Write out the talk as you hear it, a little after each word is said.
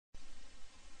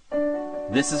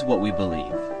This is what we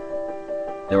believe.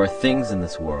 There are things in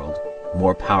this world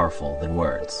more powerful than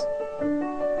words.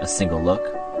 A single look,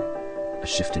 a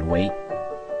shift in weight,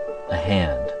 a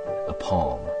hand, a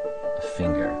palm, a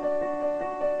finger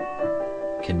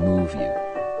can move you,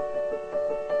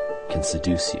 can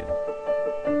seduce you,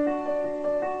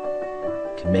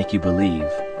 can make you believe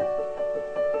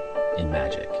in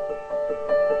magic.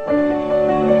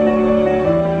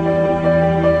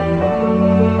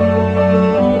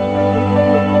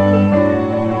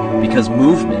 Because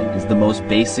movement is the most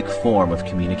basic form of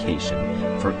communication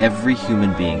for every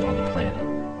human being on the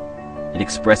planet. It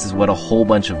expresses what a whole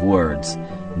bunch of words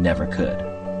never could.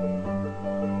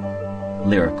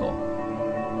 Lyrical,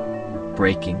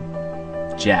 breaking,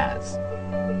 jazz.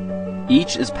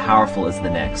 Each as powerful as the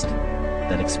next,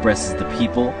 that expresses the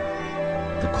people,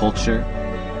 the culture,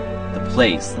 the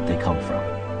place that they come from.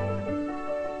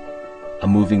 A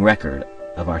moving record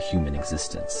of our human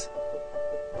existence.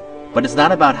 But it's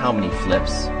not about how many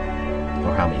flips,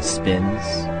 or how many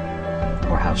spins,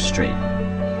 or how straight.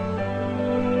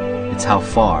 It's how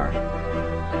far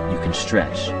you can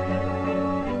stretch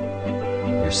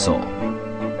your soul.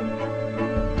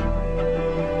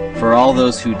 For all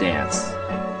those who dance,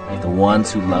 the ones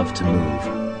who love to move,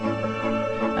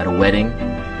 at a wedding,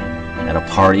 at a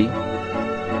party,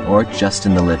 or just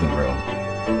in the living room,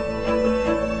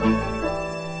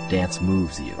 dance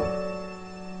moves you.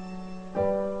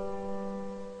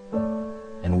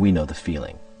 And we know the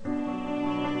feeling,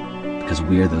 because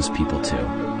we're those people too.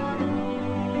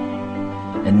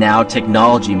 And now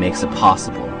technology makes it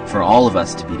possible for all of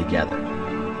us to be together,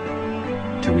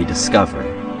 to rediscover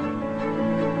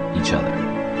each other,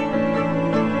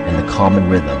 and the common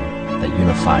rhythm that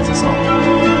unifies us all.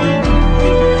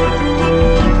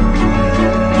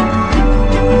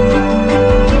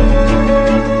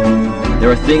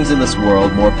 There are things in this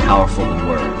world more powerful than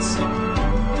words.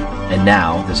 And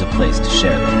now there's a place to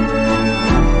share them.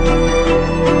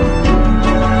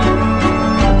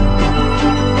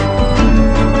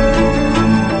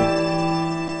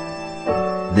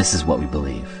 This is what we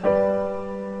believe.